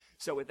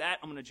So with that,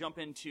 I'm going to jump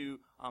into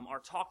our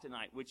talk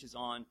tonight, which is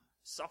on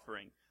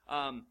suffering.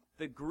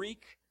 The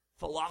Greek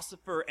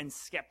philosopher and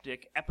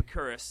skeptic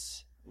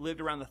Epicurus lived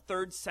around the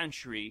 3rd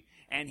century,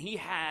 and he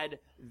had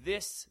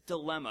this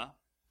dilemma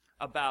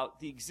about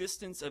the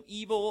existence of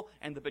evil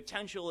and the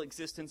potential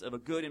existence of a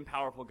good and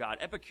powerful God.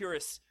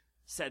 Epicurus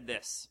said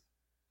this: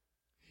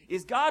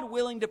 "Is God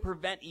willing to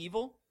prevent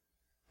evil,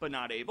 but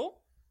not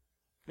able?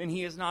 Then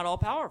he is not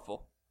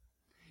all-powerful.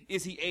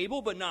 Is he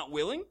able but not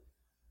willing?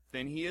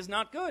 Then he is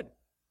not good.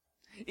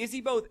 Is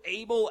he both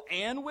able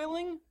and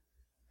willing?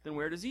 Then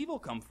where does evil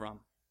come from?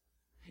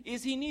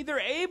 Is he neither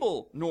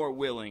able nor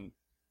willing?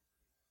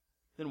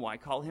 Then why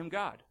call him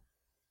God?"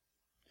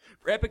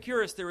 For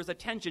Epicurus, there was a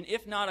tension,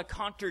 if not a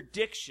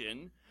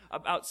contradiction,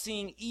 about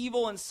seeing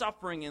evil and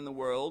suffering in the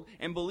world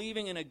and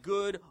believing in a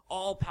good,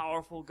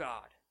 all-powerful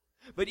God.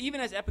 But even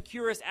as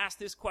Epicurus asked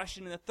this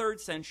question in the 3rd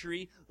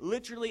century,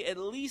 literally at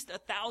least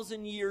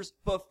 1,000 years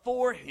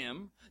before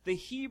him, the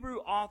Hebrew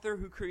author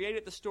who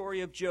created the story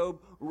of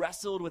Job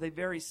wrestled with a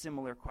very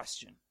similar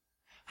question.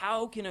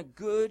 How can a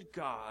good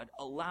God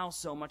allow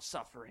so much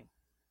suffering?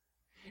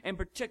 And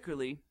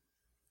particularly,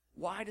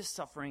 why does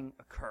suffering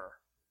occur?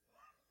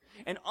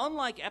 And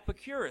unlike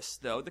Epicurus,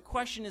 though, the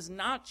question is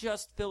not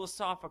just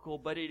philosophical,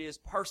 but it is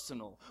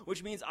personal,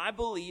 which means I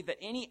believe that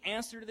any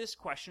answer to this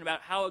question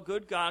about how a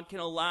good God can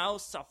allow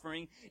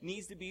suffering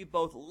needs to be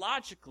both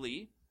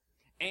logically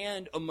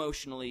and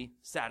emotionally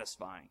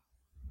satisfying.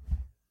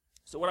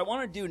 So what I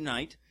want to do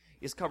tonight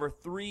is cover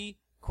 3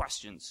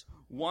 questions.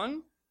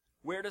 1,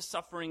 where does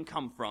suffering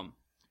come from?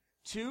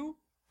 2,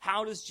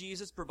 how does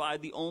Jesus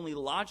provide the only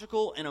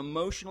logical and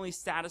emotionally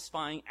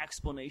satisfying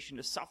explanation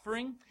to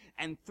suffering?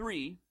 And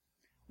 3,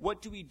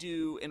 what do we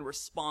do in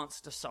response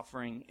to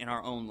suffering in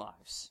our own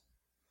lives?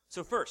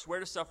 So first,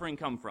 where does suffering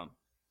come from?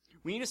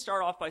 We need to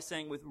start off by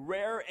saying, with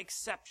rare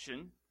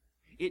exception,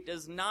 it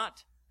does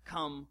not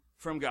come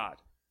from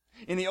God.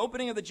 In the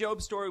opening of the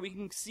Job story, we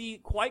can see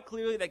quite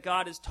clearly that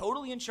God is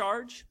totally in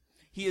charge,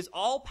 he is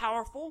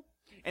all-powerful,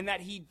 and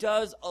that he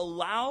does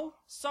allow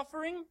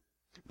suffering,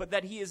 but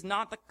that he is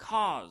not the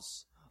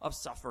cause of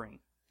suffering.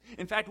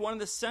 In fact, one of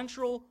the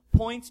central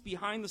points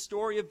behind the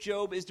story of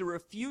Job is to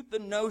refute the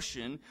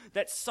notion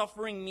that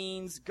suffering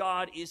means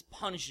God is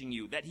punishing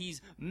you, that he's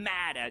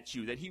mad at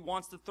you, that he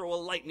wants to throw a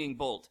lightning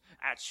bolt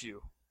at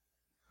you.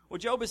 Well,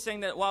 Job is saying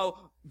that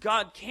while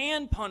God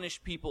can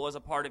punish people as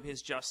a part of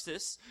his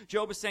justice,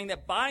 Job is saying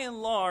that by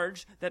and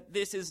large that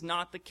this is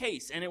not the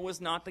case, and it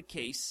was not the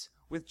case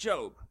with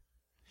Job.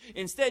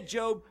 Instead,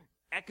 Job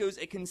echoes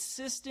a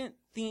consistent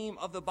theme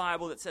of the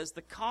Bible that says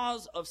the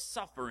cause of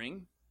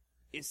suffering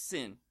is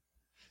sin.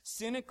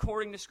 Sin,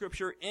 according to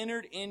Scripture,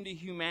 entered into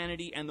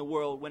humanity and the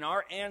world when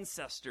our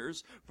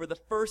ancestors, for the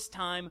first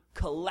time,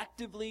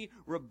 collectively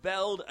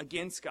rebelled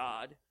against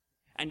God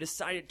and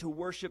decided to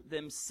worship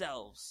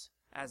themselves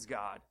as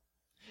God.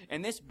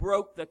 And this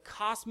broke the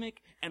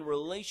cosmic and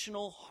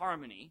relational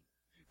harmony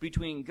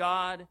between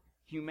God,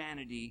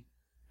 humanity,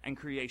 and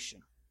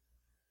creation.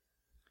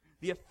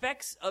 The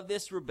effects of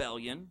this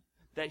rebellion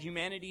that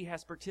humanity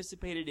has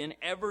participated in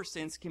ever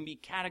since can be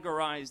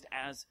categorized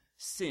as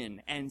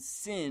sin, and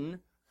sin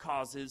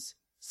causes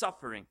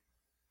suffering.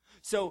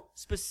 So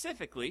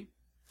specifically,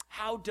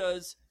 how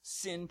does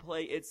sin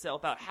play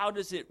itself out? How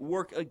does it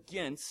work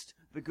against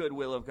the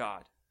goodwill of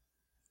God?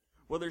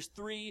 Well, there's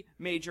 3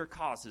 major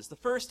causes. The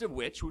first of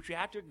which we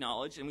have to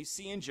acknowledge, and we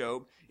see in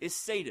Job, is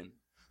Satan,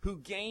 who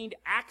gained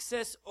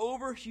access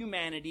over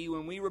humanity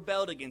when we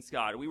rebelled against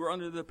God. We were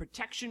under the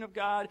protection of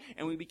God,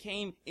 and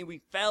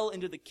we fell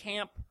into the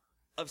camp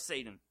of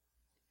Satan.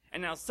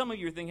 And now some of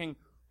you are thinking,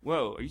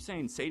 whoa, are you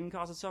saying Satan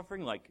causes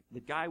suffering? Like the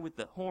guy with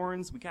the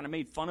horns, we kind of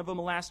made fun of him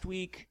last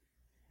week.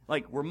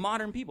 Like, we're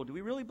modern people. Do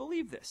we really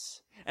believe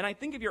this? And I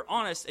think if you're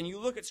honest and you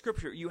look at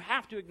Scripture, you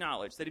have to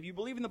acknowledge that if you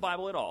believe in the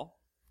Bible at all,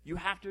 you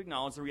have to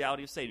acknowledge the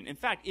reality of Satan. In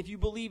fact, if you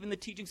believe in the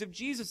teachings of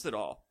Jesus at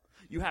all,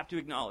 you have to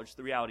acknowledge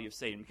the reality of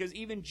Satan. Because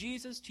even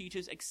Jesus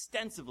teaches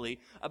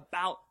extensively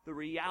about the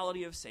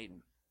reality of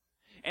Satan.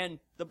 And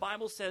the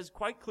Bible says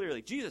quite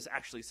clearly, Jesus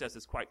actually says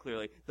this quite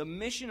clearly, the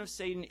mission of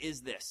Satan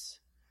is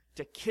this: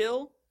 to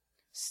kill,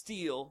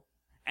 steal,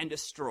 and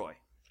destroy.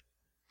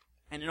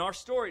 And in our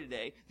story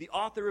today, the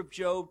author of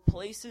Job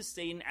places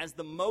Satan as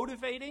the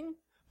motivating,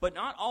 but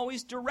not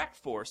always direct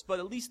force, but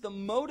at least the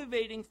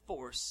motivating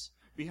force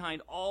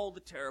behind all the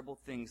terrible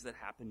things that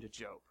happened to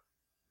Job.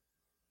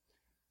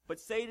 But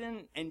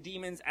Satan and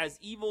demons, as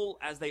evil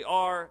as they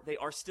are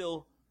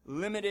still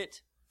limited,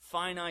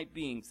 finite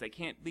beings. They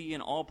can't be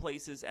in all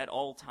places at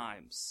all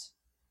times.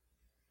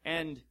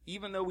 And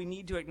even though we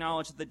need to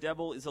acknowledge that the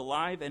devil is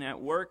alive and at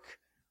work,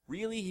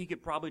 really he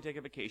could probably take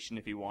a vacation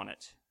if he wanted,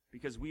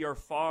 because we are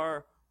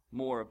far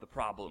more of the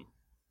problem,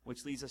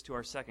 which leads us to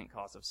our second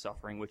cause of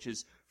suffering, which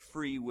is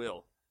free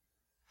will.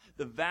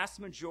 The vast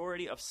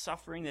majority of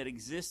suffering that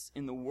exists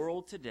in the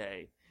world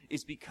today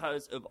is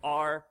because of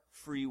our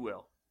free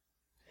will.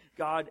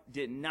 God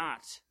did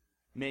not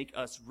make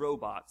us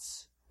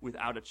robots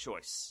without a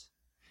choice.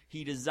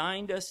 He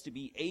designed us to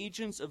be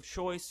agents of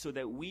choice so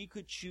that we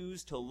could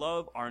choose to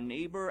love our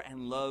neighbor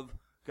and love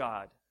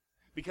God.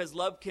 Because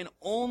love can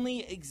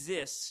only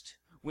exist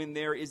when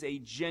there is a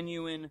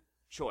genuine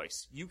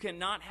choice. You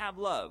cannot have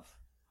love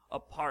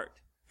apart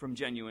from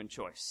genuine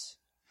choice.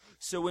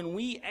 So when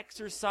we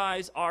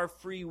exercise our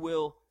free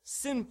will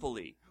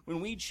sinfully,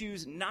 when we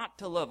choose not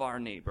to love our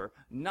neighbor,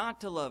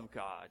 not to love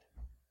God,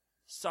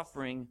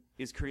 suffering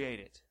is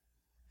created.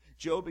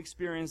 Job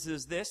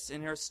experiences this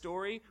in her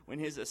story when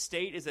his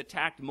estate is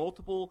attacked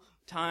multiple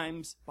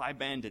times by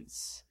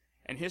bandits.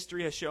 And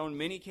history has shown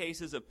many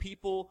cases of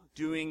people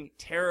doing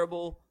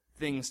terrible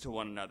things to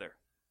one another.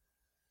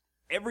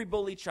 Every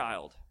bully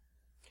child,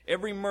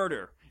 every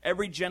murder,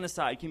 every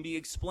genocide can be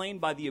explained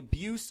by the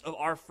abuse of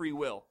our free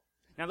will.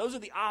 Now, those are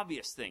the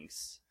obvious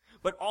things.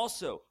 But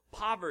also,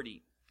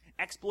 poverty,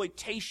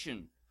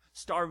 exploitation,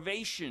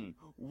 starvation,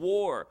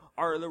 war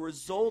are the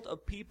result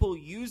of people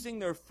using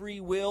their free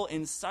will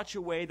in such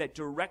a way that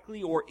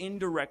directly or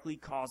indirectly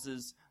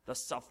causes the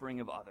suffering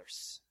of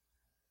others.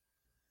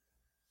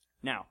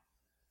 Now,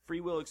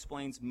 free will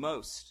explains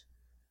most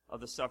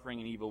of the suffering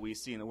and evil we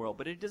see in the world,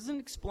 but it doesn't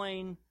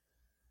explain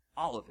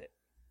all of it.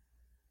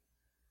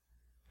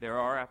 There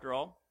are, after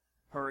all,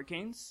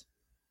 hurricanes,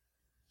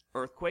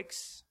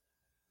 earthquakes,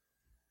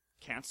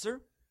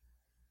 cancer.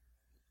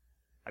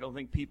 I don't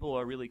think people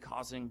are really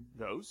causing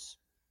those.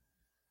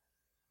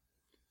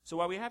 So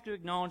while we have to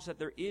acknowledge that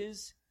there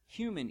is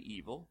human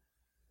evil,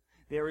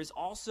 there is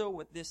also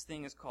what this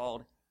thing is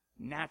called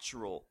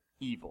natural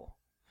evil.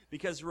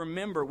 Because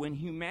remember, when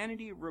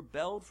humanity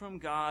rebelled from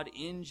God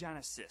in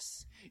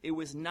Genesis, it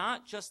was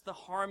not just the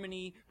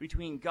harmony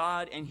between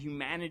God and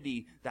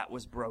humanity that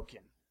was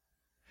broken,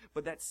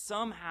 but that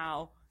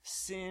somehow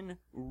sin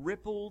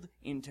rippled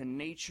into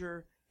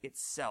nature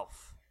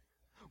itself.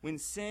 When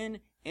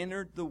sin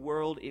entered the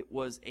world, it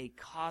was a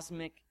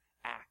cosmic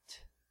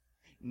act.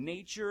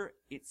 Nature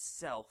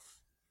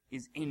itself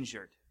is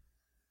injured.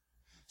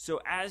 So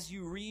as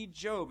you read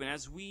Job, and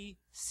as we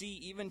see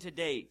even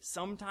today,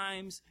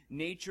 sometimes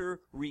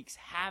nature wreaks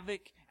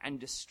havoc and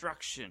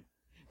destruction.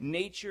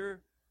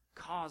 Nature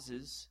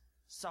causes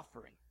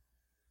suffering.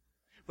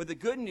 But the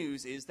good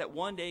news is that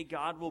one day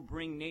God will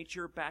bring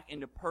nature back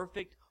into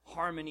perfect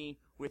harmony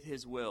with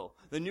his will.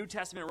 The New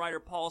Testament writer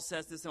Paul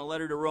says this in a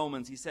letter to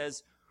Romans. He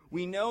says,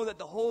 "We know that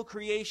the whole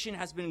creation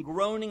has been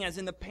groaning as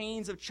in the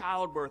pains of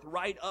childbirth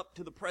right up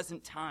to the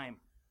present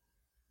time."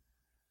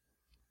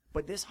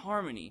 But this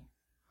harmony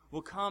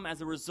will come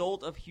as a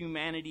result of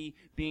humanity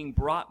being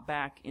brought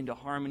back into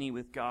harmony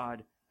with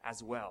God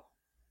as well.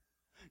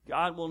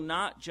 God will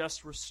not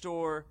just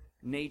restore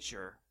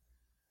nature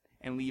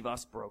and leave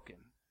us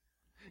broken.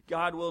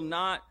 God will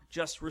not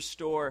just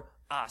restore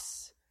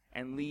us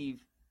and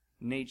leave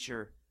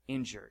nature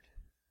injured.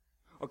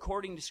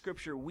 According to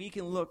Scripture, we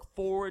can look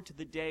forward to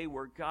the day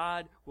where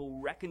God will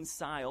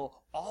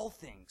reconcile all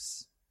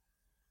things,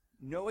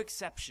 no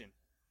exception,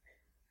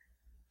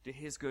 to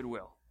his good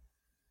will.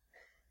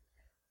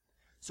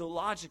 So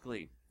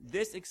logically,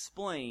 this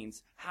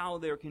explains how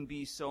there can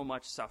be so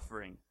much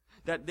suffering.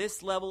 That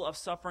this level of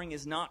suffering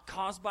is not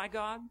caused by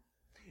God,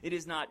 it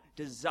is not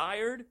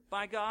desired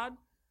by God,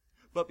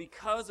 but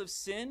because of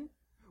sin,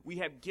 we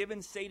have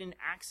given Satan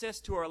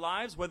access to our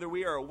lives, whether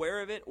we are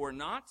aware of it or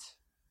not.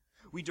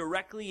 We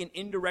directly and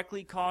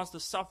indirectly cause the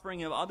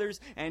suffering of others,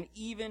 and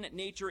even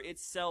nature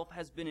itself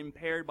has been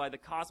impaired by the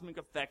cosmic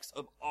effects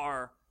of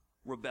our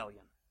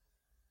rebellion.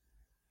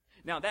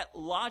 Now, that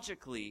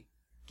logically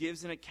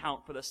gives an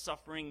account for the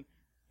suffering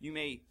you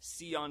may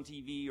see on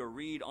TV or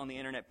read on the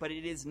internet, but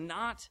it is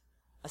not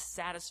a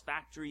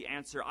satisfactory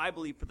answer, I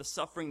believe, for the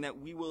suffering that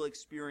we will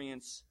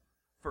experience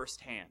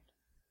firsthand.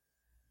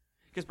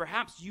 Because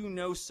perhaps you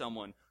know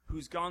someone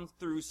who's gone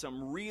through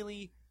some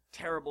really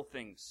terrible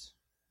things.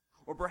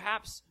 Or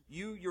perhaps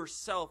you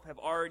yourself have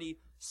already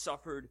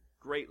suffered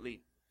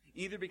greatly,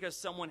 either because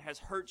someone has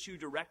hurt you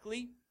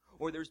directly,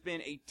 or there's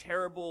been a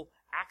terrible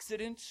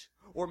accident,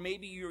 or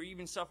maybe you're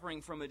even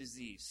suffering from a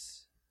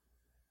disease.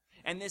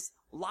 And this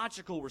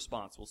logical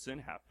response, well, sin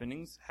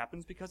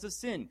happens because of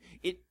sin.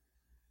 It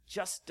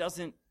just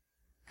doesn't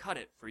cut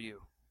it for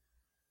you.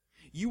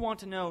 You want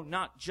to know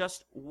not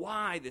just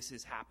why this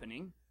is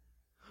happening,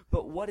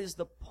 but what is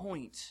the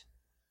point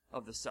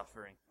of the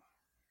suffering.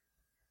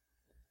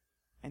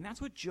 And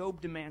that's what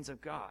Job demands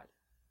of God.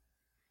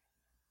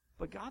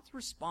 But God's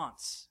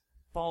response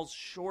falls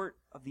short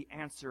of the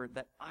answer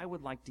that I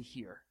would like to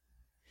hear.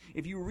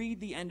 If you read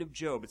the end of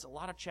Job, it's a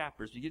lot of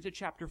chapters. You get to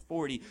chapter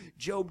 40,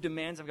 Job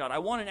demands of God, I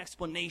want an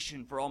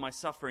explanation for all my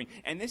suffering.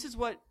 And this is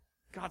what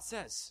God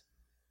says.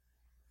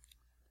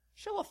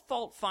 Shall a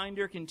fault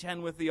finder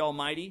contend with the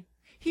Almighty?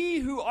 He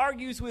who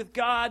argues with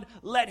God,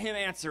 let him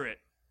answer it.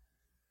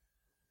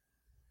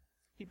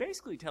 He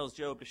basically tells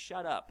Job to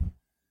shut up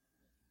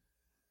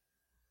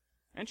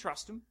and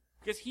trust him,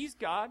 because he's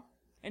God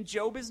and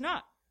Job is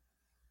not.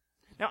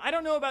 Now, I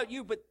don't know about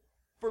you, but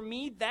for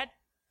me, that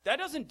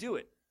doesn't do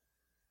it.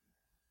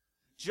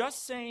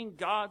 Just saying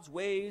God's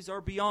ways are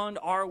beyond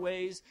our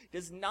ways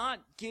does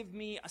not give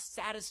me a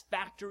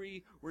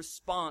satisfactory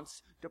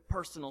response to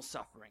personal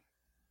suffering.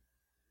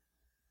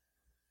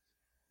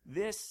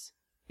 This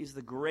is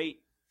the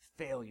great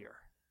failure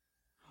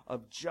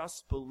of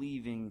just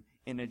believing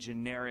in a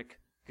generic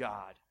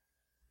God.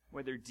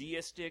 Whether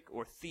deistic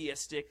or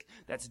theistic,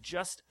 that's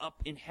just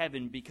up in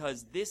heaven,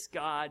 because this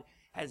God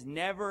has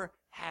never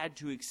had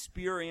to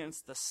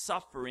experience the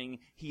suffering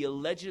he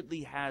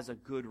allegedly has a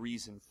good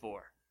reason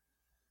for.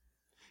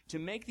 To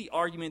make the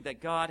argument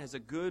that God has a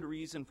good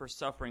reason for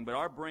suffering, but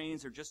our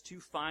brains are just too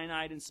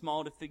finite and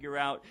small to figure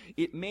out,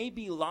 it may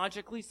be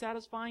logically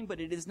satisfying, but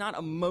it is not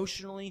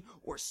emotionally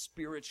or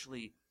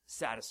spiritually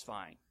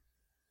satisfying.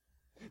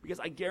 Because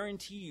I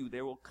guarantee you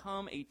there will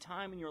come a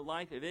time in your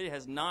life, if it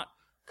has not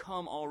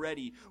come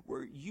already,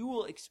 where you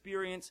will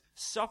experience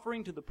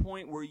suffering to the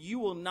point where you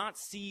will not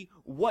see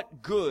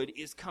what good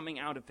is coming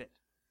out of it.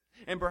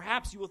 And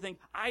perhaps you will think,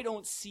 I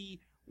don't see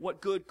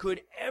what good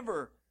could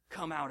ever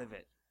come out of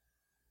it.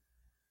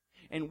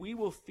 And we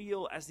will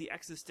feel, as the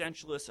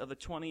existentialists of the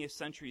 20th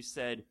century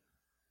said,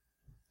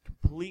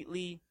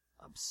 completely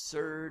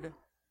absurd,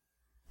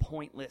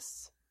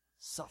 pointless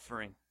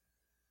suffering.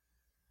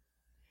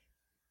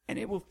 And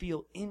it will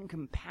feel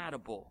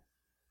incompatible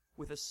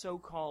with a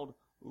so-called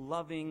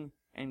loving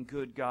and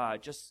good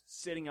God, just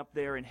sitting up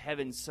there in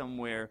heaven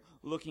somewhere,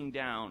 looking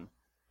down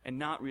and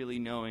not really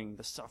knowing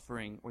the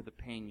suffering or the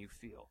pain you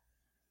feel.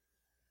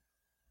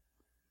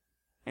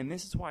 And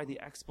this is why the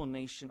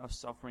explanation of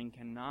suffering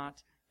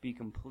cannot be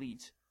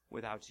complete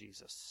without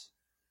Jesus.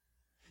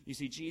 You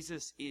see,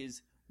 Jesus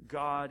is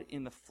God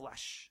in the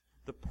flesh,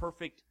 the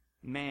perfect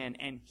man,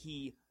 and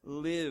he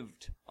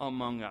lived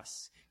among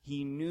us.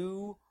 He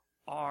knew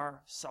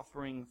our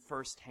suffering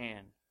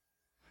firsthand.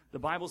 The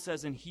Bible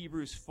says in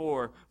Hebrews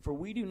 4, "For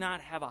we do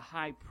not have a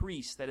high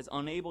priest that is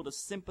unable to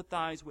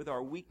sympathize with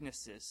our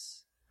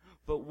weaknesses,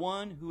 but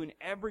one who in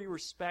every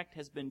respect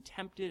has been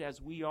tempted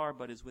as we are,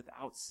 but is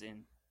without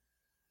sin."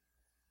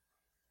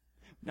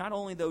 Not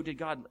only, though, did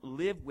God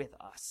live with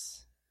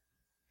us,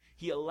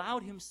 he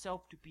allowed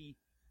himself to be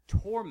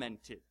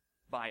tormented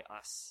by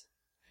us,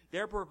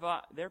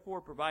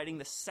 therefore providing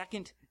the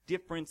second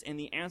difference in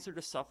the answer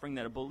to suffering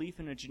that a belief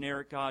in a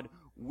generic God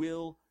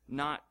will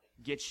not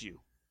get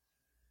you.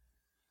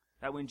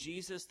 That when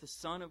Jesus, the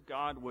Son of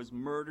God, was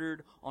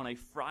murdered on a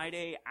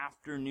Friday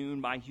afternoon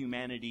by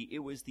humanity, it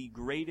was the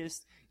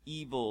greatest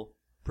evil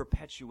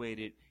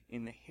perpetuated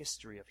in the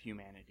history of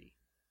humanity.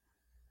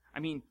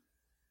 I mean,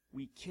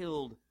 we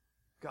killed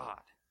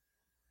God.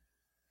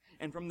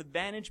 And from the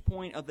vantage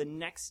point of the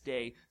next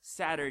day,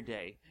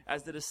 Saturday,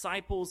 as the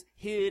disciples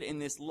hid in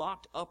this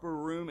locked upper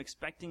room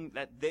expecting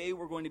that they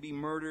were going to be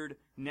murdered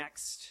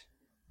next,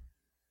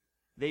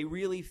 they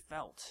really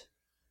felt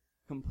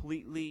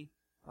completely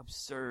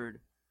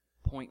absurd,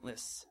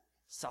 pointless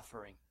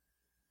suffering.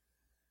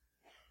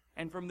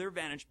 And from their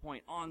vantage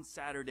point on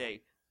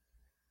Saturday,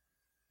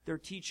 their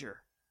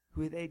teacher,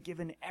 who they had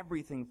given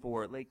everything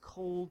for, lay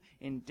cold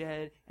and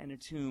dead in a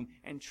tomb.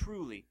 And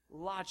truly,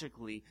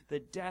 logically, the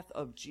death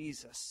of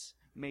Jesus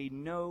made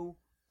no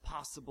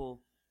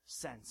possible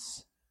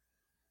sense.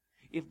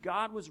 If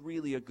God was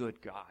really a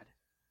good God,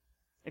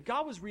 if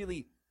God was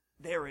really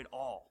there at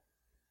all,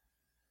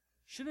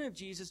 shouldn't have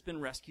Jesus been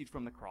rescued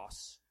from the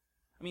cross?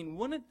 I mean,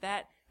 wouldn't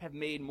that have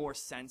made more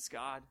sense,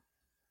 God?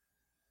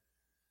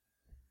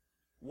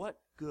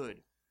 What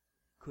good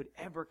could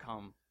ever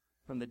come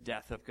from the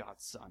death of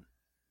God's Son?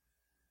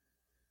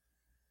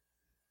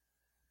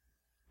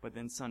 But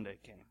then Sunday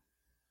came.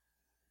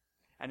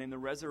 And in the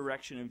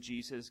resurrection of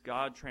Jesus,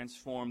 God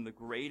transformed the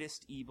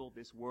greatest evil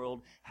this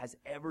world has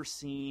ever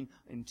seen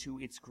into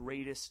its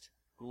greatest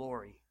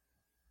glory.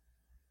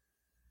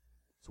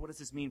 So what does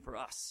this mean for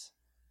us?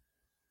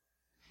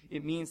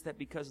 It means that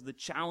because of the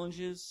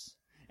challenges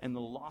and the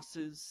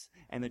losses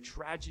and the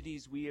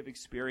tragedies we have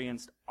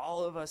experienced,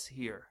 all of us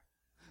here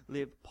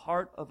live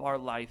part of our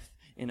life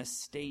in a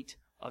state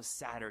of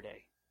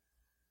Saturday.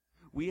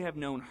 We have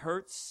known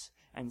hurts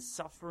and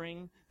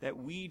suffering that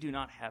we do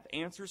not have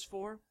answers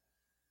for,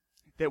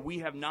 that we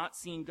have not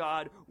seen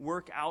God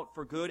work out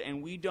for good,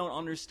 and we don't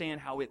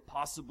understand how it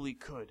possibly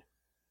could.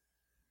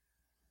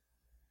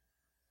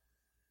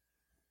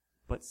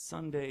 But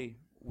Sunday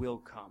will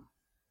come.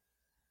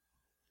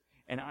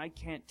 And I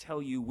can't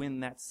tell you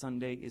when that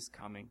Sunday is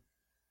coming.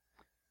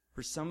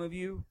 For some of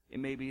you, it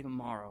may be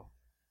tomorrow.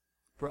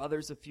 For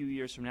others, a few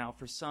years from now.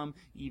 For some,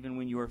 even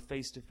when you are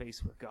face to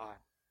face with God.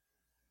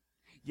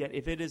 Yet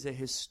if it is a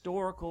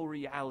historical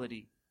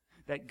reality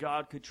that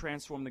God could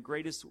transform the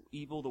greatest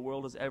evil the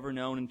world has ever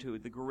known into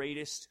the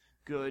greatest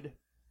good,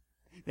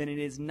 then it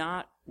is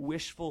not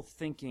wishful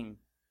thinking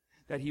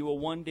that he will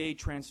one day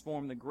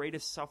transform the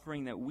greatest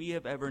suffering that we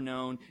have ever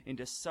known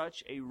into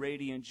such a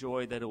radiant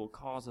joy that it will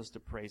cause us to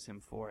praise him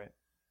for it.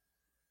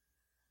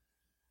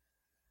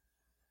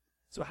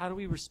 So how do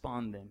we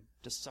respond then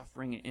to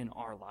suffering in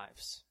our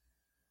lives?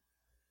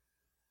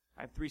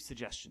 I have 3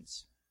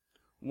 suggestions.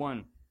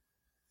 1,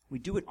 we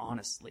do it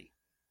honestly,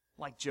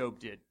 like Job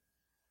did.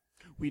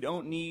 We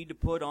don't need to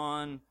put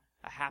on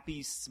a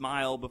happy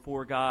smile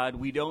before God.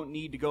 We don't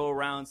need to go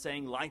around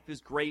saying life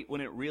is great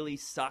when it really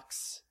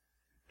sucks.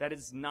 That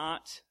is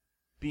not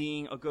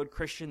being a good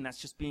Christian.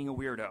 That's just being a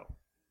weirdo.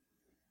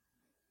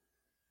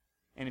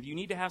 And if you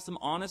need to have some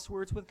honest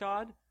words with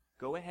God,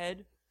 Go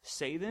ahead,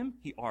 say them.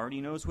 He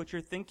already knows what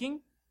you're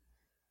thinking.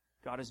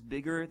 God is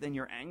bigger than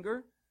your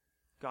anger.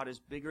 God is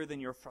bigger than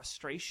your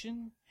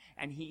frustration.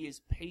 And He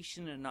is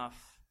patient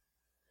enough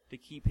to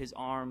keep His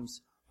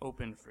arms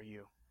open for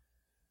you.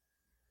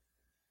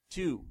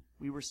 2,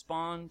 we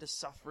respond to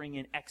suffering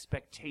in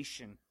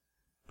expectation,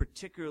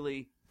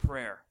 particularly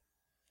prayer.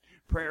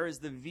 Prayer is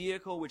the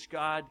vehicle which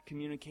God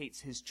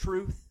communicates His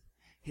truth,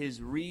 His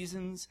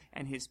reasons,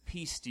 and His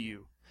peace to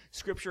you.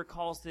 Scripture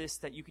calls this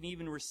that you can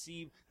even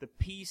receive the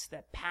peace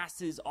that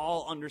passes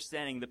all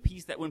understanding. The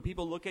peace that when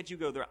people look at you,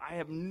 go, I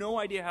have no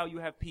idea how you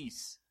have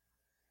peace.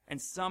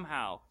 And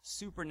somehow,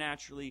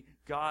 supernaturally,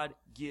 God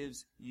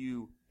gives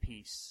you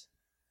peace.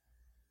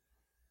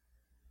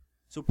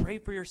 So pray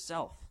for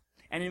yourself.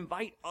 And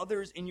invite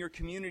others in your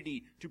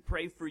community to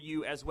pray for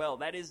you as well.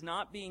 That is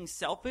not being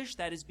selfish.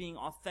 That is being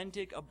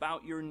authentic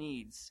about your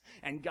needs.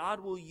 And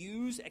God will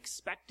use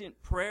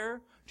expectant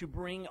prayer to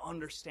bring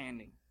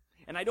understanding.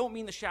 And I don't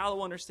mean the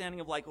shallow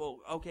understanding of like, well,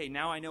 okay,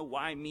 now I know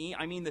why me.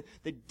 I mean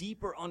the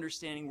deeper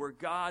understanding where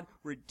God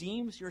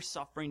redeems your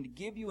suffering to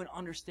give you an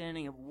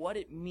understanding of what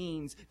it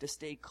means to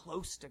stay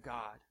close to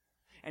God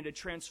and to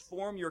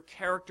transform your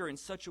character in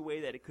such a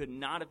way that it could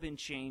not have been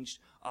changed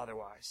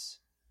otherwise.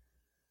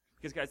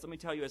 Because guys, let me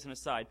tell you as an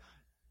aside,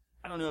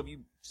 I don't know if you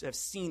have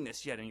seen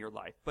this yet in your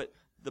life, but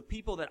the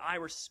people that I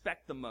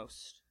respect the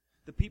most,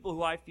 the people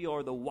who I feel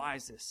are the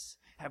wisest,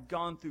 have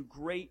gone through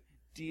great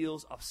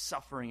deals of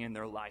suffering in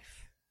their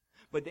life.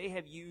 But they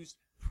have used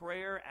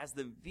prayer as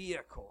the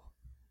vehicle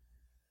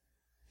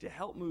to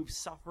help move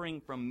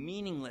suffering from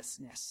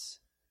meaninglessness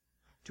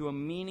to a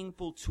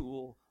meaningful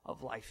tool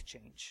of life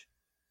change.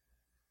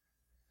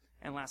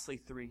 And lastly,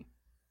 3,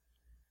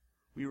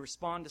 we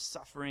respond to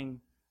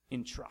suffering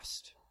in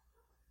trust.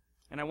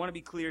 And I want to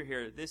be clear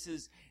here. This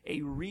is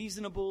a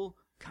reasonable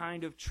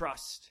kind of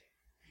trust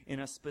in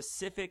a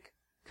specific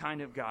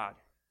kind of God.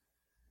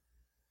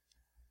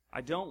 I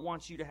don't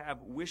want you to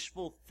have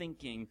wishful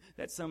thinking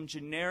that some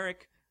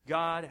generic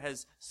God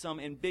has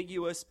some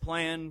ambiguous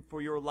plan for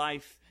your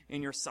life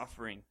in your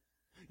suffering.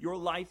 Your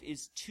life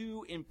is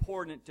too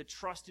important to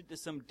trust it to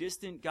some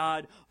distant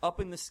God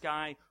up in the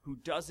sky who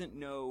doesn't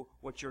know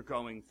what you're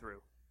going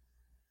through.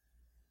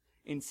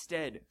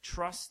 Instead,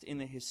 trust in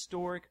the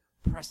historic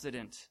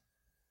precedent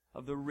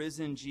of the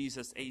risen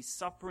Jesus, a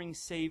suffering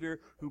Savior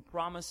who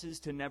promises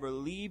to never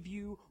leave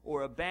you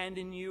or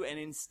abandon you, and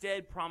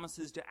instead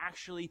promises to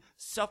actually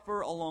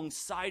suffer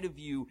alongside of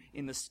you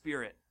in the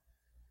Spirit.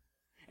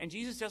 And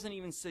Jesus doesn't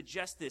even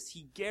suggest this.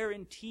 He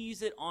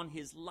guarantees it on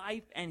His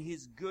life and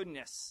His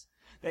goodness,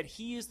 that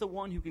He is the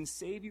one who can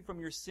save you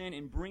from your sin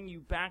and bring you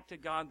back to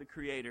God the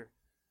Creator.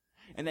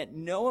 And that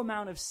no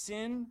amount of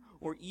sin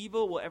or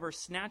evil will ever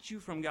snatch you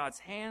from God's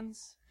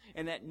hands,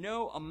 and that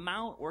no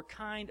amount or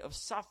kind of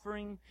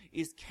suffering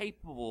is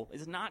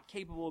not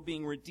capable of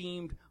being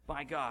redeemed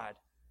by God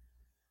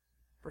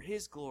for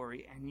His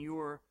glory and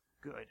your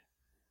good.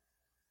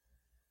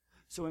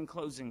 So in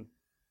closing,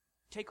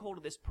 take hold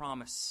of this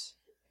promise,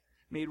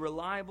 made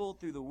reliable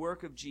through the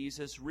work of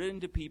Jesus, written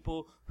to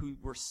people who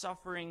were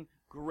suffering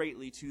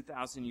greatly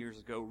 2,000 years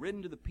ago,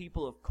 written to the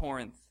people of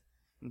Corinth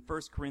in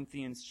 1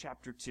 Corinthians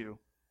chapter 2.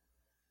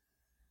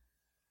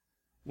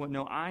 What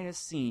no eye has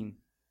seen,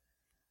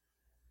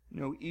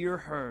 no ear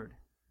heard,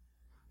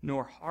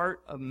 nor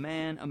heart of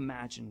man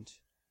imagined,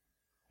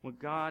 what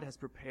God has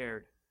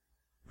prepared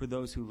for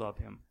those who love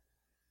Him.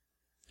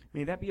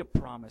 May that be a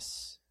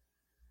promise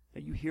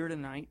that you hear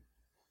tonight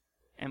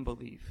and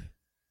believe.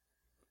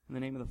 In the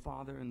name of the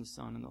Father, and the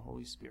Son, and the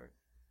Holy Spirit.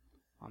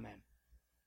 Amen.